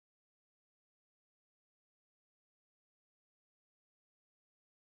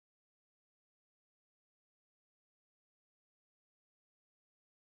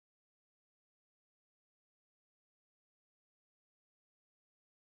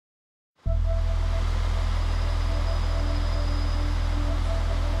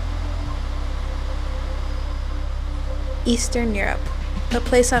Eastern Europe, a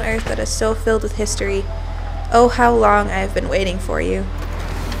place on earth that is so filled with history. Oh, how long I have been waiting for you.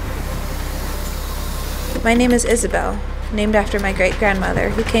 My name is Isabel, named after my great-grandmother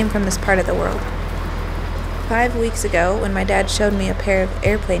who came from this part of the world. 5 weeks ago, when my dad showed me a pair of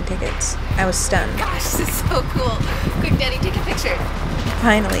airplane tickets, I was stunned. Gosh, this is so cool. Quick, Daddy, take a picture.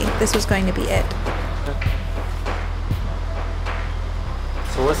 Finally, this was going to be it.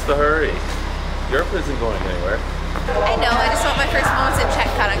 So what's the hurry? Europe isn't going anywhere. I know, I just want my first moments in Czech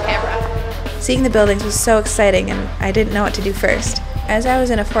caught on camera. Seeing the buildings was so exciting, and I didn't know what to do first. As I was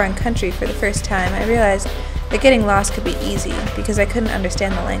in a foreign country for the first time, I realized that getting lost could be easy because I couldn't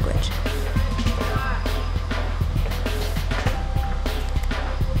understand the language.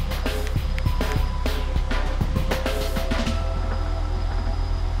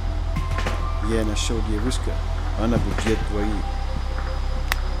 Я нашел девушку, она будет твоей.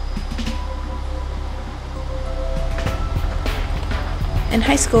 In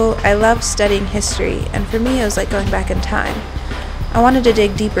high school, I loved studying history, and for me it was like going back in time. I wanted to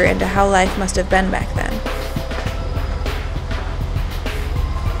dig deeper into how life must have been back then.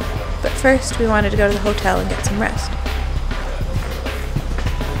 But first, we wanted to go to the hotel and get some rest.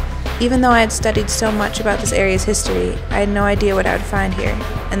 Even though I had studied so much about this area's history, I had no idea what I would find here,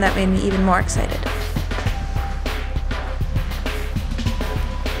 and that made me even more excited.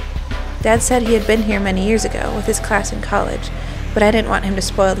 Dad said he had been here many years ago with his class in college, but I didn't want him to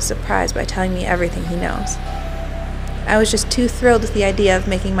spoil the surprise by telling me everything he knows. I was just too thrilled with the idea of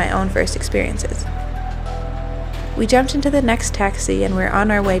making my own first experiences. We jumped into the next taxi and were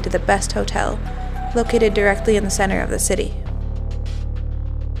on our way to the best hotel, located directly in the center of the city.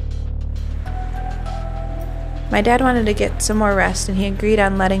 My dad wanted to get some more rest, and he agreed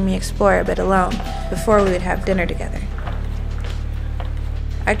on letting me explore a bit alone before we would have dinner together.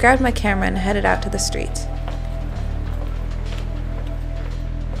 I grabbed my camera and headed out to the streets.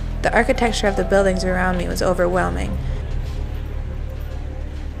 The architecture of the buildings around me was overwhelming.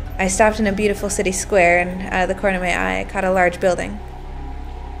 I stopped in a beautiful city square, and out of the corner of my eye I caught a large building.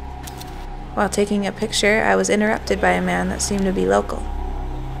 While taking a picture, I was interrupted by a man that seemed to be local.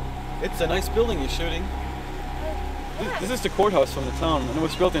 It's a nice building you're shooting. This is the courthouse from the town, and it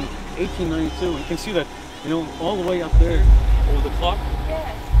was built in 1892. You can see that, all the way up there over the clock.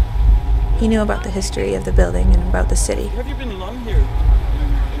 He knew about the history of the building and about the city. Have you been long here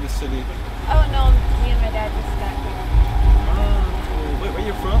in the city? Oh no, me and my dad just got here. Where are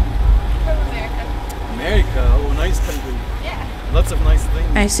you from? From America. America? Oh, nice country. Yeah. Lots of nice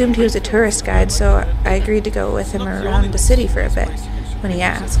things. I assumed he was a tourist guide, so I agreed to go with him around the city for a bit when he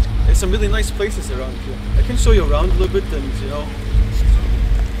asked. There's some really nice places around here. I can show you around a little bit and, Yeah,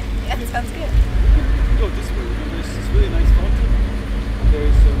 that sounds good. Go this way. There's this really nice fountain.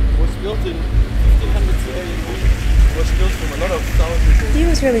 It was built in 1500s. It was built from a lot of thousands. He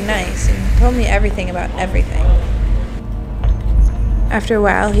was really nice and told me everything about everything. After a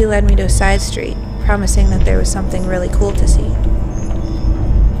while, he led me to a side street, promising that there was something really cool to see.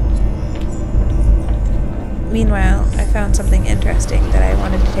 Meanwhile, I found something interesting that I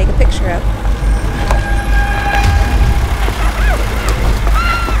wanted to take a picture of.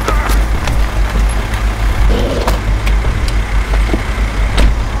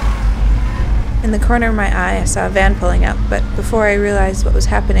 In the corner of my eye, I saw a van pulling up, but before I realized what was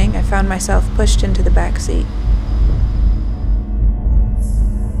happening, I found myself pushed into the back seat.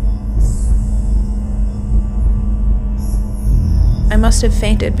 I must have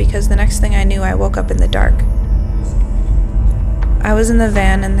fainted because the next thing I knew, I woke up in the dark. I was in the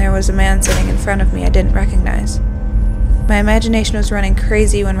van and there was a man sitting in front of me I didn't recognize. My imagination was running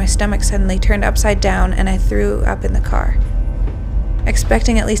crazy when my stomach suddenly turned upside down and I threw up in the car.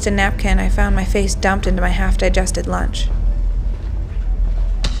 Expecting at least a napkin, I found my face dumped into my half-digested lunch.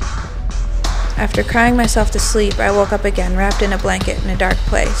 After crying myself to sleep, I woke up again wrapped in a blanket in a dark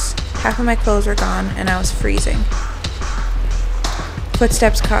place. Half of my clothes were gone and I was freezing.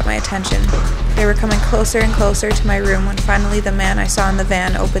 Footsteps caught my attention. They were coming closer and closer to my room when finally the man I saw in the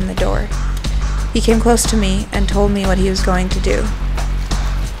van opened the door. He came close to me and told me what he was going to do.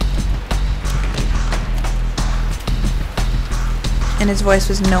 And his voice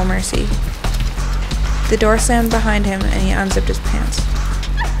was no mercy. The door slammed behind him and he unzipped his pants.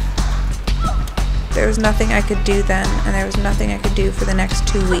 There was nothing I could do then, and there was nothing I could do for the next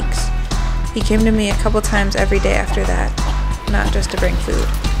 2 weeks. He came to me a couple times every day after that, not just to bring food.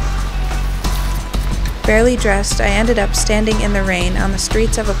 Barely dressed, I ended up standing in the rain on the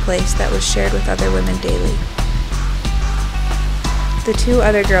streets of a place that was shared with other women daily. The 2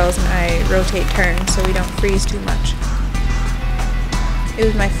 other girls and I rotate turns so we don't freeze too much. It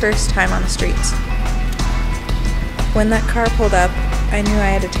was my first time on the streets. When that car pulled up, I knew I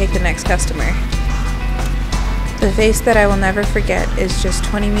had to take the next customer. The face that I will never forget is just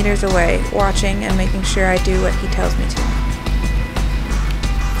 20 meters away, watching and making sure I do what he tells me to.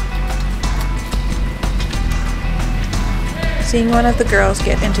 Seeing one of the girls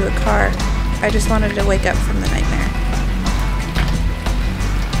get into a car, I just wanted to wake up from the nightmare.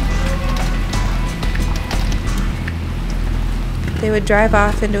 They would drive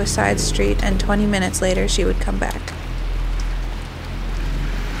off into a side street, and 20 minutes later she would come back.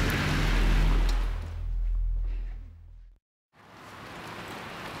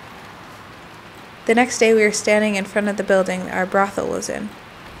 The next day we were standing in front of the building our brothel was in.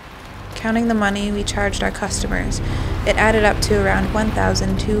 Counting the money we charged our customers, it added up to around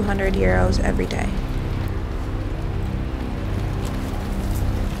 1,200 euros every day.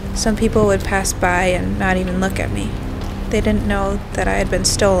 Some people would pass by and not even look at me. They didn't know that I had been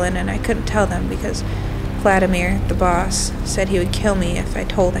stolen, and I couldn't tell them because Vladimir, the boss, said he would kill me if I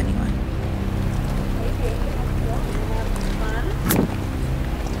told anyone.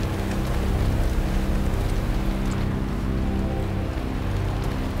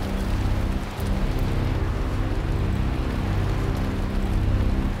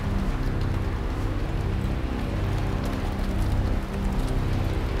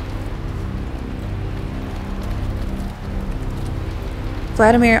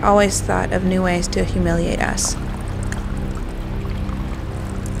 Vladimir always thought of new ways to humiliate us.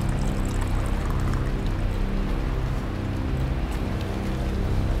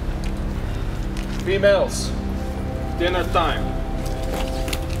 Females, dinner time.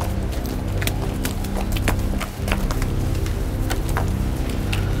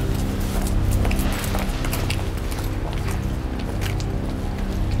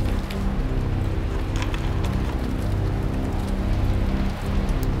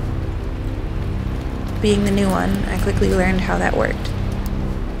 Being the new one, I quickly learned how that worked.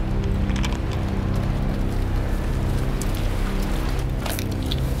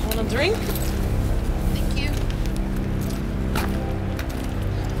 Want a drink? Thank you.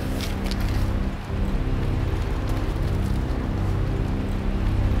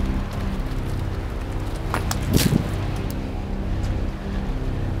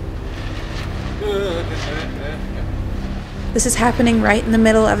 This is happening right in the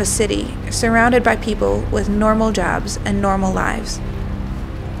middle of a city, surrounded by people with normal jobs and normal lives.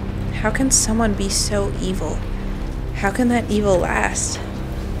 How can someone be so evil? How can that evil last?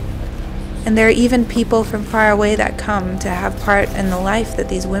 And there are even people from far away that come to have part in the life that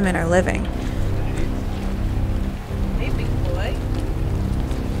these women are living. Hey, big boy.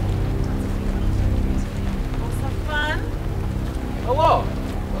 Want some fun? Hello.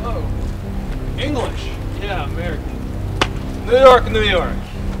 Hello. English. Yeah, American. New York, New York.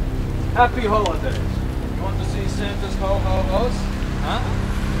 Happy holidays. You want to see Santa's ho-ho-hos? Huh?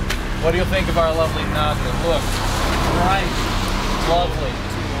 What do you think of our lovely Nadia? Look. Right. Lovely.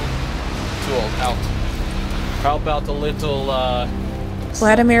 Too old. Out. How about a little,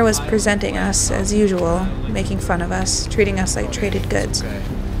 Vladimir was presenting us as usual, making fun of us, treating us like traded goods. Okay.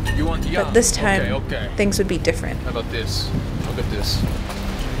 You want young? But this time, okay. things would be different. How about this? Look at this.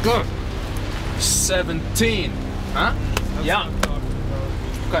 Good. 17. Huh? Yeah.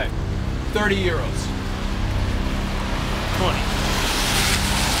 Okay. 30 euros. 20.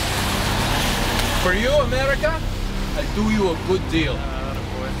 For you, America, I do you a good deal.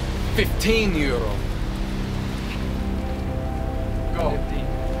 15 euro. Go. 15.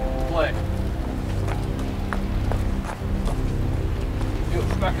 Play.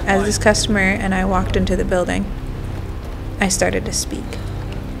 As this customer and I walked into the building, I started to speak.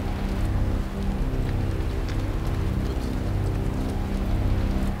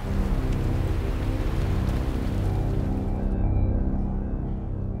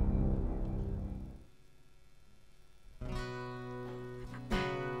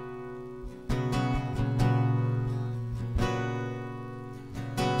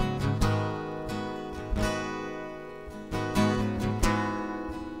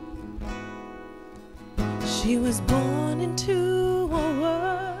 She was born into a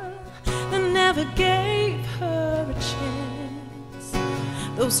world that never gave her a chance.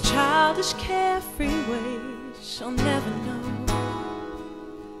 Those childish, carefree ways she'll never know.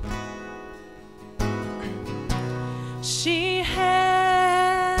 She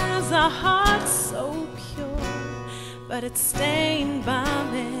has a heart so pure, but it's stained by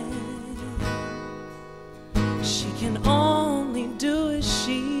men. She can only do as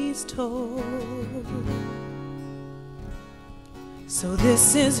she's told. So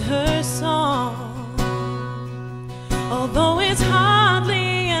this is her song, although it's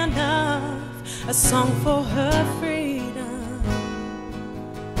hardly enough, a song for her freedom.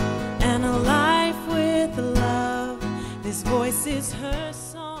 This is her